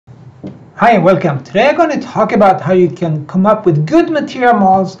Hi and welcome. Today I'm going to talk about how you can come up with good material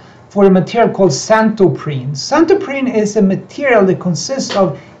models for a material called Santoprene. Santoprene is a material that consists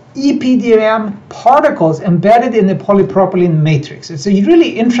of EPDM particles embedded in the polypropylene matrix. It's a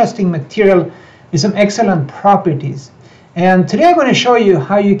really interesting material with some excellent properties. And today I'm going to show you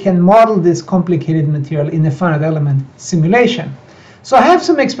how you can model this complicated material in a finite element simulation. So I have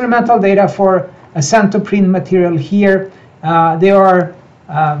some experimental data for a Santoprene material here. There are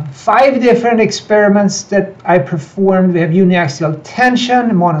 5 different experiments that I performed. We have uniaxial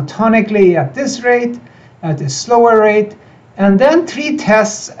tension monotonically at this rate, at a slower rate, and then 3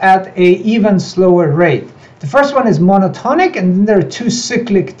 tests at an even slower rate. The first one is monotonic, and then there are 2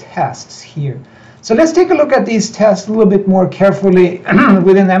 cyclic tests here. So let's take a look at these tests a little bit more carefully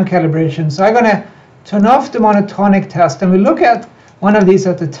within M calibration. So I'm going to turn off the monotonic test, and we look at one of these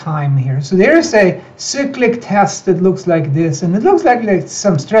at a time here. So there is a cyclic test that looks like this, and it looks like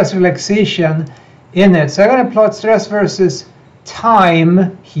some stress relaxation in it. So I'm going to plot stress versus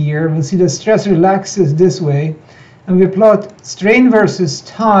time here. We'll see the stress relaxes this way, and we plot strain versus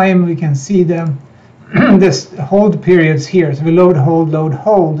time. We can see the this hold periods here. So we load,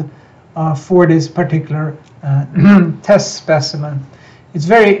 hold for this particular test specimen. It's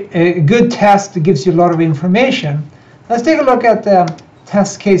a good test. It gives you a lot of information. Let's take a look at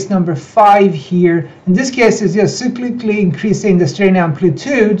test case number 5 here. In this case, it's just cyclically increasing the strain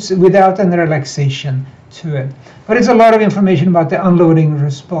amplitudes without any relaxation to it. But it's a lot of information about the unloading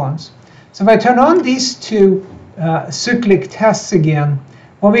response. So if I turn on these 2 cyclic tests again,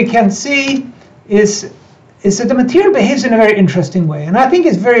 what we can see is that the material behaves in a very interesting way. And I think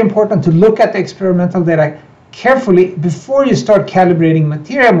it's very important to look at the experimental data carefully before you start calibrating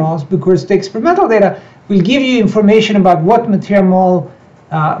material models, because the experimental data will give you information about what material model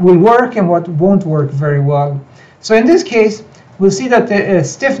will work and what won't work very well. So in this case, we'll see that the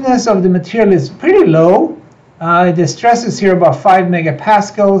stiffness of the material is pretty low. The stress is here about 5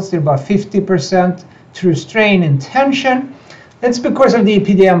 megapascals. They're about 50% through strain and tension. That's because of the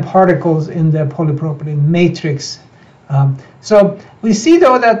EPDM particles in the polypropylene matrix. So we see,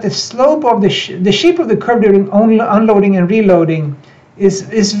 though, that the slope of the shape of the curve during unloading and reloading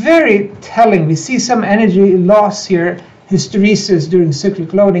is very telling. We see some energy loss here, hysteresis during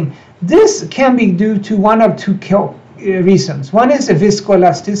cyclic loading. This can be due to one of 2 reasons. One is a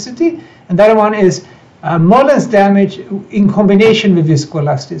viscoelasticity, and the other one is Mullins damage in combination with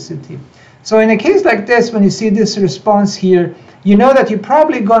viscoelasticity. So in a case like this, when you see this response here, you know that you're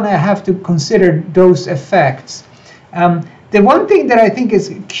probably going to have to consider those effects. The one thing that I think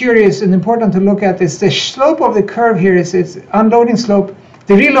is curious and important to look at is the slope of the curve here. Is its unloading slope.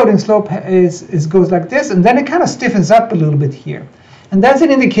 The reloading slope goes like this, and then it kind of stiffens up a little bit here. And that's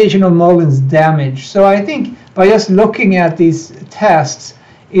an indication of Mullins damage. So I think by just looking at these tests,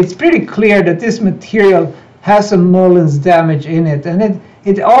 it's pretty clear that this material has some Mullins damage in it, and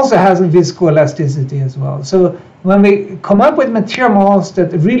it also has a viscoelasticity as well. So when we come up with material models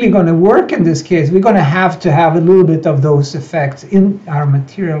that are really going to work in this case, we're going to have a little bit of those effects in our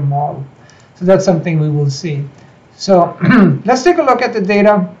material model. So that's something we will see. So let's take a look at the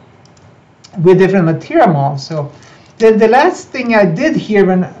data with different material models. So the last thing I did here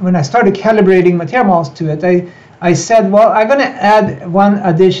when I started calibrating material models to it, I said, well, I'm going to add one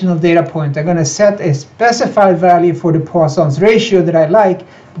additional data point. I'm going to set a specified value for the Poisson's ratio that I like,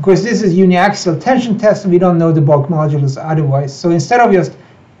 because this is uniaxial tension test and we don't know the bulk modulus otherwise. So instead of just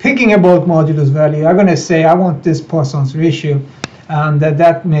picking a bulk modulus value, I'm going to say I want this Poisson's ratio, and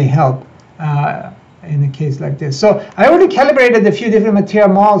that may help in a case like this. So I already calibrated a few different material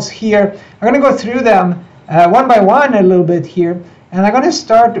models here. I'm going to go through them one by one a little bit here. And I'm going to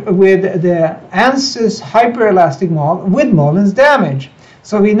start with the Ansys hyperelastic model with Mullins damage.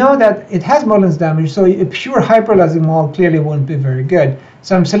 So we know that it has Mullins damage, so a pure hyperelastic model clearly won't be very good.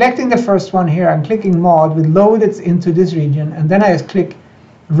 So I'm selecting the first one here. I'm clicking mod with load it into this region, and then I just click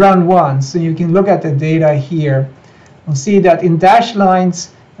run once. So you can look at the data here. We'll see that in dashed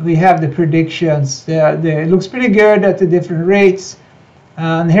lines we have the predictions. It looks pretty good at the different rates.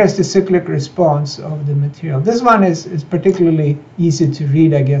 And here's the cyclic response of the material. This one is particularly easy to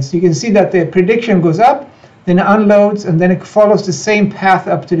read, I guess. You can see that the prediction goes up, then it unloads, and then it follows the same path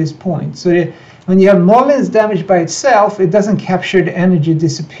up to this point. So when you have Mullins damage by itself, it doesn't capture the energy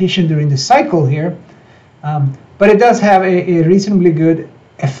dissipation during the cycle here. But it does have a reasonably good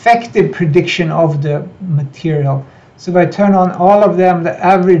effective prediction of the material. So if I turn on all of them, the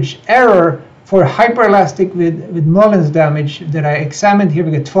average error for hyperelastic with Mullins damage that I examined here,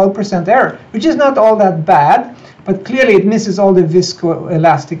 we get 12% error, which is not all that bad, but clearly it misses all the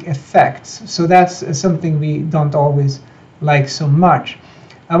viscoelastic effects. So that's something we don't always like so much.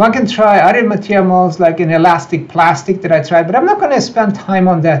 One can try other material models like an elastic plastic that I tried, but I'm not going to spend time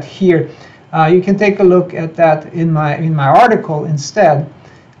on that here. You can take a look at that in my article instead.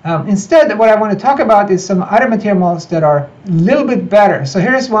 Instead, what I want to talk about is some other material models that are a little bit better. So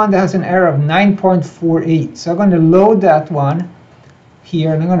here's one that has an error of 9.48. So I'm going to load that one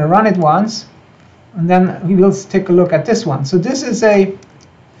here, and I'm going to run it once, and then we will take a look at this one. So this is the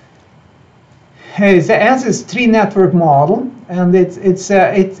Ansys 3 network model, and it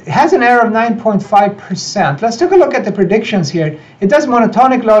has an error of 9.5%. Let's take a look at the predictions here. It does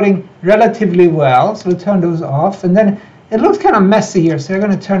monotonic loading relatively well, so we'll turn those off, and then it looks kind of messy here, so I'm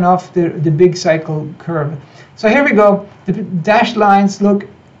going to turn off the big cycle curve. So here we go. The dashed lines look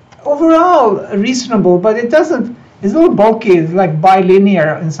overall reasonable, but it doesn't. It's a little bulky. It's like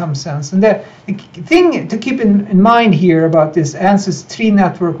bilinear in some sense. And the thing to keep in mind here about this Ansys 3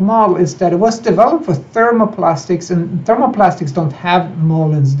 network model is that it was developed for thermoplastics, and thermoplastics don't have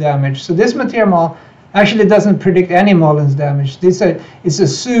Mullins damage. So this material model actually doesn't predict any Mullins damage. It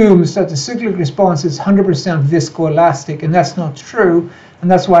assumes that the cyclic response is 100% viscoelastic, and that's not true,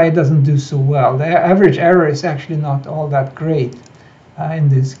 and that's why it doesn't do so well. The average error is actually not all that great in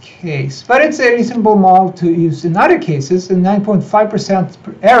this case. But it's a reasonable model to use in other cases, and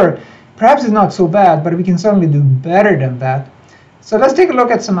 9.5% error perhaps is not so bad, but we can certainly do better than that. So let's take a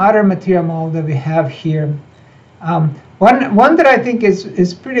look at some other material model that we have here. One that I think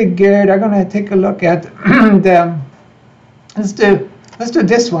is pretty good. I'm going to take a look at let's do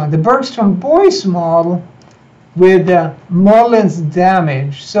this one, the Bergstrom-Boyce model with Mullins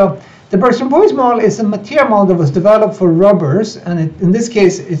damage. So the Bergstrom-Boyce model is a material model that was developed for rubbers, and in this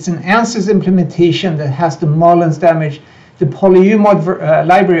case, it's an Ansys implementation that has the Mullins damage. The PolyUMod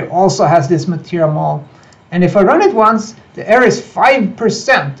library also has this material model. And if I run it once, the error is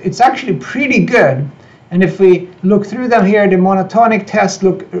 5%. It's actually pretty good. And if we look through them here, the monotonic tests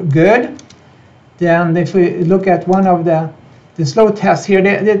look good. Then if we look at one of the slow tests here,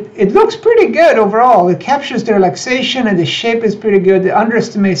 it looks pretty good overall. It captures the relaxation, and the shape is pretty good. It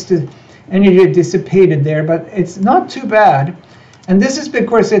underestimates the energy dissipated there, but it's not too bad. And this is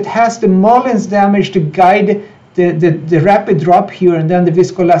because it has the Mullins damage to guide the rapid drop here, and then the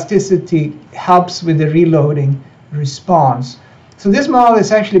viscoelasticity helps with the reloading response. So this model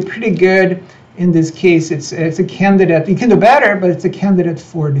is actually pretty good. In this case, it's a candidate. You can do better, but it's a candidate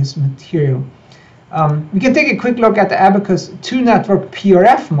for this material. We can take a quick look at the Abaqus 2 network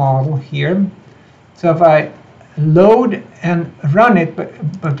PRF model here. So if I load and run it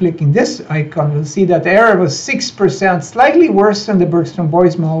by clicking this icon, we'll see that the error was 6%, slightly worse than the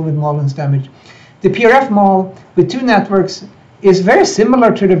Bergstrom-Boyce model with Mullins damage. The PRF model with 2 networks is very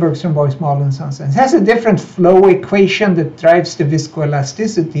similar to the Bergstrom-Boyce model in some sense. It has a different flow equation that drives the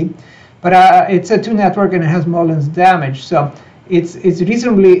viscoelasticity, but it's a 2 network and it has Mullins damage, so it's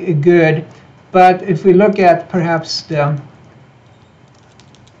reasonably good. But if we look at perhaps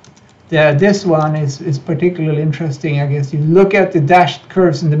this one is particularly interesting, I guess. You look at the dashed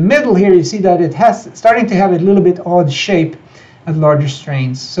curves in the middle here, you see that it has starting to have a little bit odd shape at larger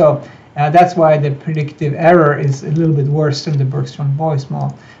strains. So that's why the predictive error is a little bit worse than the Bergstrom-Boyce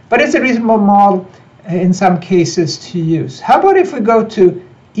model. But it's a reasonable model in some cases to use. How about if we go to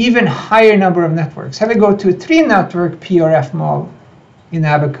even higher number of networks? Have we go to a 3 network PRF model in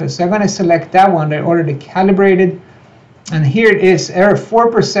Abaqus? So I'm going to select that one that I already calibrated. And here it is, error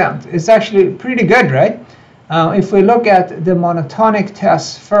 4%. It's actually pretty good, right? If we look at the monotonic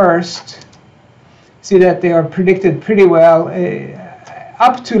tests first, see that they are predicted pretty well,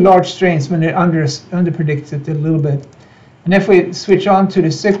 up to large strains when they're under-predicted a little bit. And if we switch on to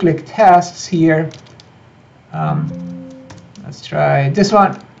the cyclic tests here, let's try this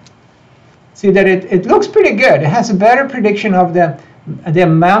one. See that it looks pretty good. It has a better prediction of the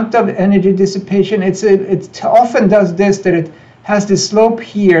amount of energy dissipation. It often does this, that it has this slope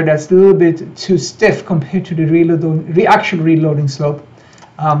here that's a little bit too stiff compared to the actual reloading slope,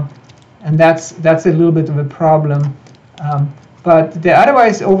 and that's a little bit of a problem. But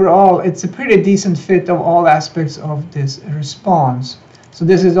otherwise, overall, it's a pretty decent fit of all aspects of this response. So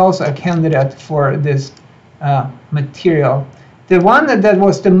this is also a candidate for this material. The one that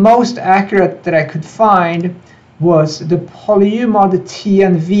was the most accurate that I could find was the PolyUMod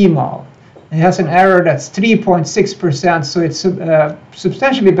TNV model. It has an error that's 3.6%, so it's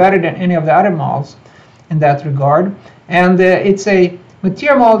substantially better than any of the other models in that regard. And it's a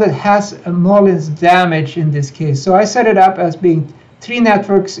material model that has a Mullins damage in this case. So I set it up as being 3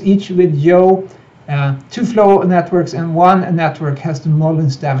 networks, each with Yo, 2 flow networks, and 1 network has the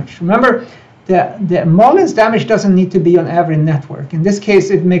Mullins damage. Remember, the Mullins damage doesn't need to be on every network. In this case,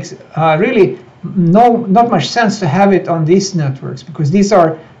 it makes really not much sense to have it on these networks, because these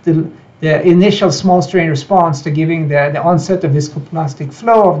are the initial small strain response to giving the onset of viscoplastic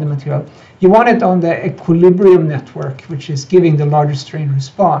flow of the material. You want it on the equilibrium network, which is giving the larger strain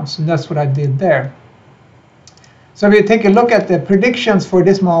response, and that's what I did there. So if you take a look at the predictions for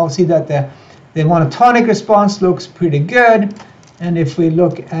this model, see that the monotonic response looks pretty good. And if we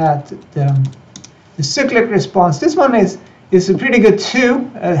look at the cyclic response, this one is pretty good too.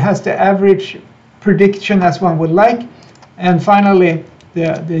 It has the average prediction as one would like. And finally,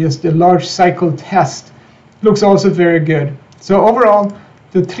 the large cycle test looks also very good. So overall,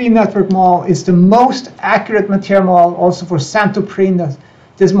 the 3-network model is the most accurate material model also for Santoprene.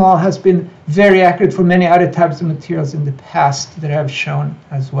 This model has been very accurate for many other types of materials in the past that I have shown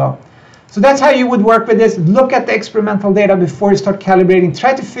as well. So that's how you would work with this. Look at the experimental data before you start calibrating.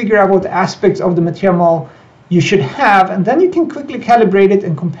 Try to figure out what aspects of the material model you should have, and then you can quickly calibrate it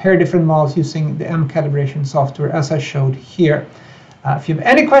and compare different models using the M calibration software as I showed here. If you have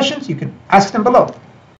any questions, you can ask them below.